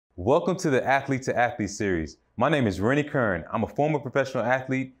Welcome to the Athlete to Athlete series. My name is Rennie Curran. I'm a former professional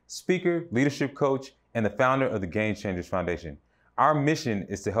athlete, speaker, leadership coach, and the founder of the Game Changers Foundation. Our mission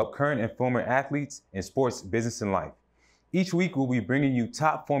is to help current and former athletes in sports, business, and life. Each week, we'll be bringing you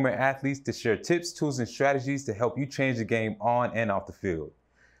top former athletes to share tips, tools, and strategies to help you change the game on and off the field.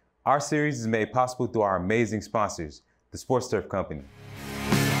 Our series is made possible through our amazing sponsors, the Sports Turf Company.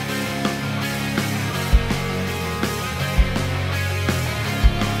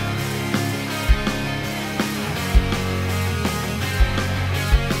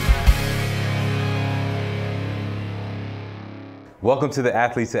 Welcome to the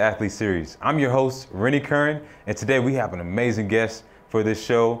Athlete to Athlete series. I'm your host, Rennie Curran, and today we have an amazing guest for this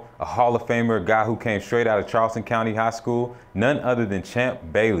show, a Hall of Famer, a guy who came straight out of Charleston County High School, none other than Champ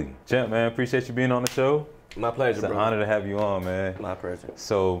Bailey. Champ, man, appreciate you being on the show. My pleasure, It's an honor to have you on, man. My pleasure.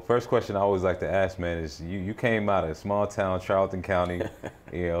 So first question I always like to ask, man, is you came out of small town, Charleston County.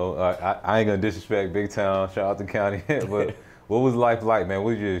 You know, I ain't gonna disrespect big town, Charleston County, but what was life like, man?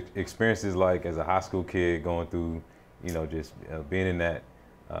 What were your experiences like as a high school kid going through, you know, just being in that,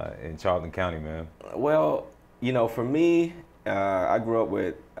 in Charleston County, man? Well, you know, for me, I grew up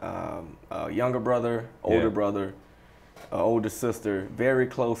with a younger brother, older brother, older sister, very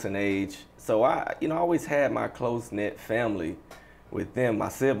close in age. So I always had my close-knit family with them, my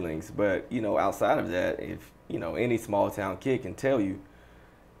siblings. But, you know, outside of that, if, you know, any small town kid can tell you,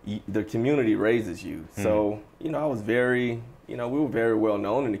 the community raises you. So, you know, I was very, you know, we were very well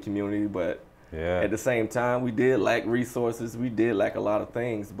known in the community, but at the same time, we did lack resources. We did lack a lot of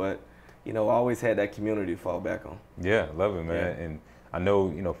things, but, you know, I always had that community to fall back on. Yeah, love it, man. Yeah. And I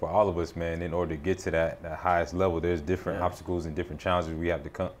know, you know, for all of us, man, in order to get to that highest level, there's different obstacles and different challenges we have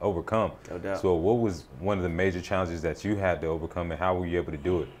to overcome. No doubt. So what was one of the major challenges that you had to overcome, and how were you able to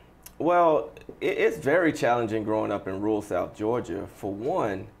do it? Well, it's very challenging growing up in rural South Georgia. For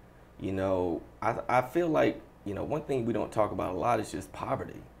one, you know, I feel like, you know, one thing we don't talk about a lot is just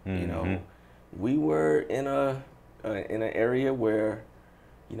poverty. You know, we were in an area where,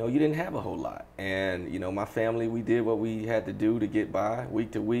 you know, you didn't have a whole lot. And, you know, my family, we did what we had to do to get by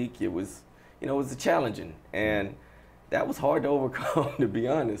week to week. It was, you know, it was challenging. And that was hard to overcome, to be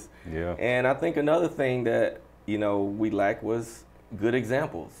honest. Yeah. And I think another thing that, you know, we lacked was good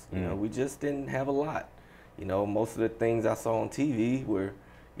examples. You know, we just didn't have a lot. You know, most of the things I saw on TV were,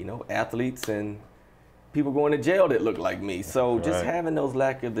 you know, athletes and people going to jail that looked like me. So just having those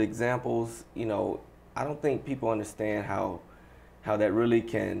lack of examples, you know, I don't think people understand how that really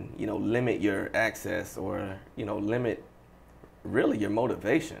can, you know, limit your access or, you know, limit really your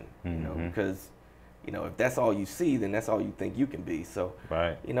motivation, you know, because, you know, if that's all you see, then that's all you think you can be. So,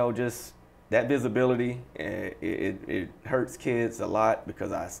 you know, just that visibility, it hurts kids a lot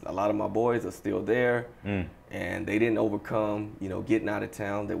because a lot of my boys are still there and they didn't overcome, you know, getting out of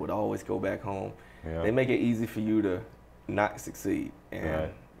town. They would always go back home. They make it easy for you to not succeed.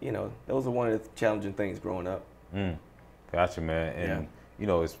 And, you know, those are one of the challenging things growing up. Gotcha, man. And, you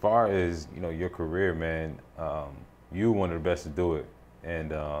know, as far as, you know, your career, man, you're one of the best to do it.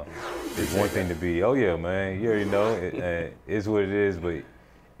 And it's one thing to be, oh, yeah, man, you already know, it is what it is, but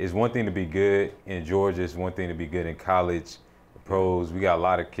it's one thing to be good in Georgia. It's one thing to be good in college, pros. We got a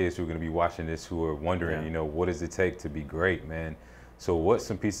lot of kids who are going to be watching this who are wondering, you know, what does it take to be great, man? So what's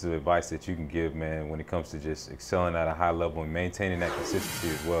some pieces of advice that you can give, man, when it comes to just excelling at a high level and maintaining that consistency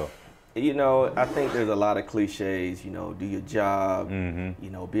as well? You know, I think there's a lot of cliches, you know, do your job, you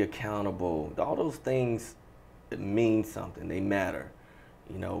know, be accountable. All those things mean something, they matter,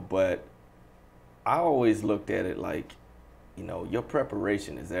 you know, but I always looked at it like, you know, your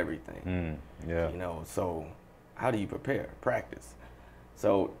preparation is everything. You know, so how do you prepare? Practice.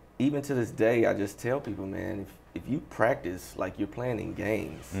 So even to this day, I just tell people, man, if you practice like you're playing in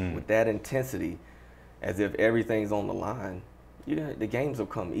games with that intensity, as if everything's on the line, the games will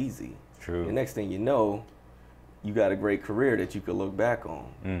come easy. True. The next thing you know, you got a great career that you could look back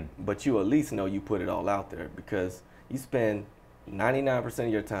on. But you at least know you put it all out there because you spend 99%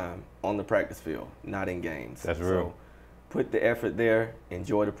 of your time on the practice field, not in games. That's real. So put the effort there,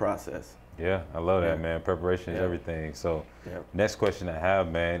 enjoy the process. Yeah, I love that, man. Preparation is everything. So next question I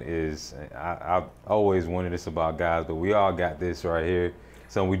have, man, is I've always wanted this about guys, but we all got this right here.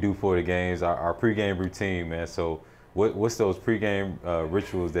 Something we do for the games, our pregame routine, man. So what's those pregame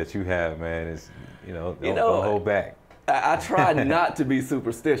rituals that you have, man? Is, you know, don't hold back. I try not to be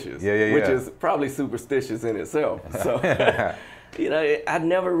superstitious, which is probably superstitious in itself. So, you know, I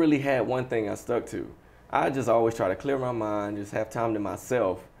never really had one thing I stuck to. I just always try to clear my mind, just have time to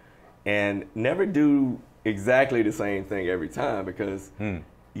myself, and never do exactly the same thing every time because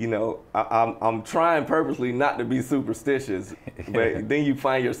you know, I'm trying purposely not to be superstitious, but then you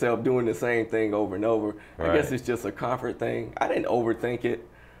find yourself doing the same thing over and over. Right. I guess it's just a comfort thing. I didn't overthink it,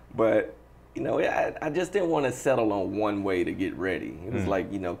 but you know, I just didn't want to settle on one way to get ready. It was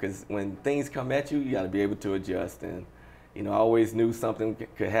like, you know, because when things come at you, you got to be able to adjust. And, you know, I always knew something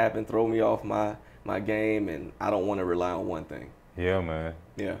could happen, throw me off my game, and I don't want to rely on one thing. Yeah, man.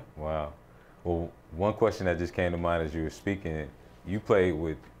 Yeah. Wow. Well, one question that just came to mind as you were speaking, you played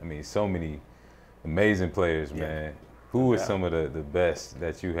with, I mean, so many amazing players, man. Who were some of the best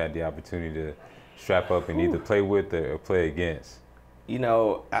that you had the opportunity to strap up and either play with or play against? You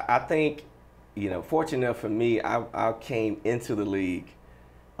know, I think, you know, fortunate enough for me, I came into the league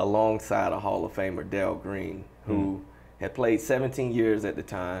alongside a Hall of Famer, Dale Green, who had played 17 years at the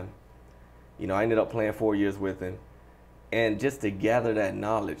time. You know, I ended up playing 4 years with him. And just to gather that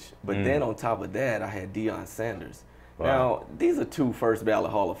knowledge. But then on top of that, I had Deion Sanders. Wow. Now, these are two first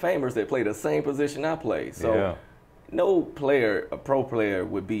ballot Hall of Famers that play the same position I played. So no player, a pro player,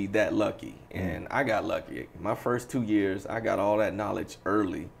 would be that lucky. And I got lucky. My first 2 years, I got all that knowledge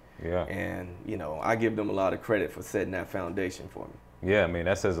early. Yeah. And, you know, I give them a lot of credit for setting that foundation for me. Yeah, I mean,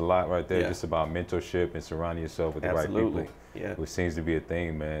 that says a lot right there, just about mentorship and surrounding yourself with the right people, which seems to be a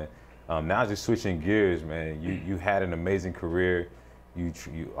thing, man. Now just switching gears, man, you had an amazing career.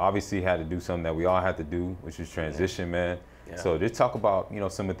 You obviously had to do something that we all had to do, which is transition, man. Yeah. So just talk about, you know,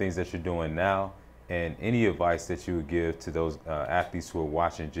 some of the things that you're doing now and any advice that you would give to those athletes who are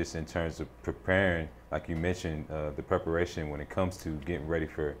watching just in terms of preparing, like you mentioned, the preparation when it comes to getting ready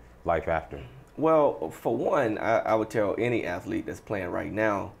for life after. Well, for one, I would tell any athlete that's playing right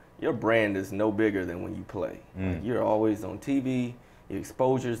now, your brand is no bigger than when you play. Like, you're always on TV, your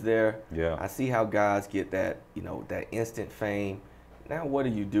exposure's there. Yeah. I see how guys get that, you know, that instant fame. Now, what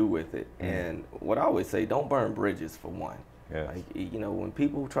do you do with it? And what I always say, don't burn bridges, for one. Like, you know, when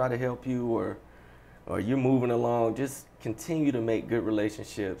people try to help you or you're moving along, just continue to make good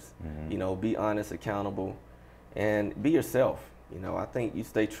relationships. You know, be honest, accountable, and be yourself. You know, I think you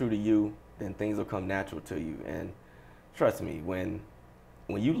stay true to you, then things will come natural to you. And trust me, when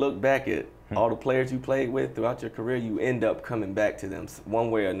you look back at all the players you played with throughout your career, you end up coming back to them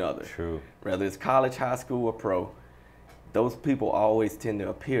one way or another. True. Whether it's college, high school, or pro, those people always tend to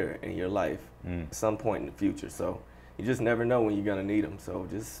appear in your life at some point in the future. So you just never know when you're going to need them. So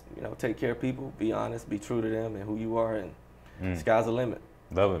just, you know, take care of people, be honest, be true to them and who you are, and sky's the limit.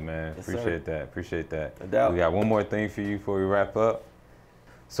 Love it, man. Yes, appreciate that. Appreciate that. No doubt. We got one more thing for you before we wrap up.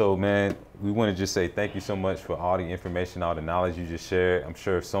 So, man, we want to just say thank you so much for all the information, all the knowledge you just shared. I'm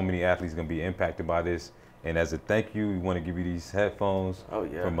sure so many athletes are going to be impacted by this. And as a thank you, we want to give you these headphones from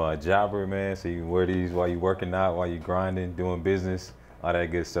Jobber, man, so you can wear these while you're working out, while you're grinding, doing business, all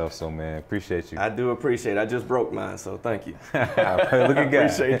that good stuff. So, man, appreciate you. I do appreciate it. I just broke mine, so thank you. Look at God.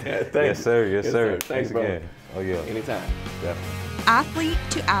 Appreciate that. Thank you. Sir. Yes, sir. Thanks again. Oh, yeah. Anytime. Definitely. Athlete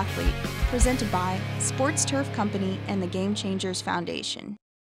to Athlete, presented by Sports Turf Company and the Game Changers Foundation.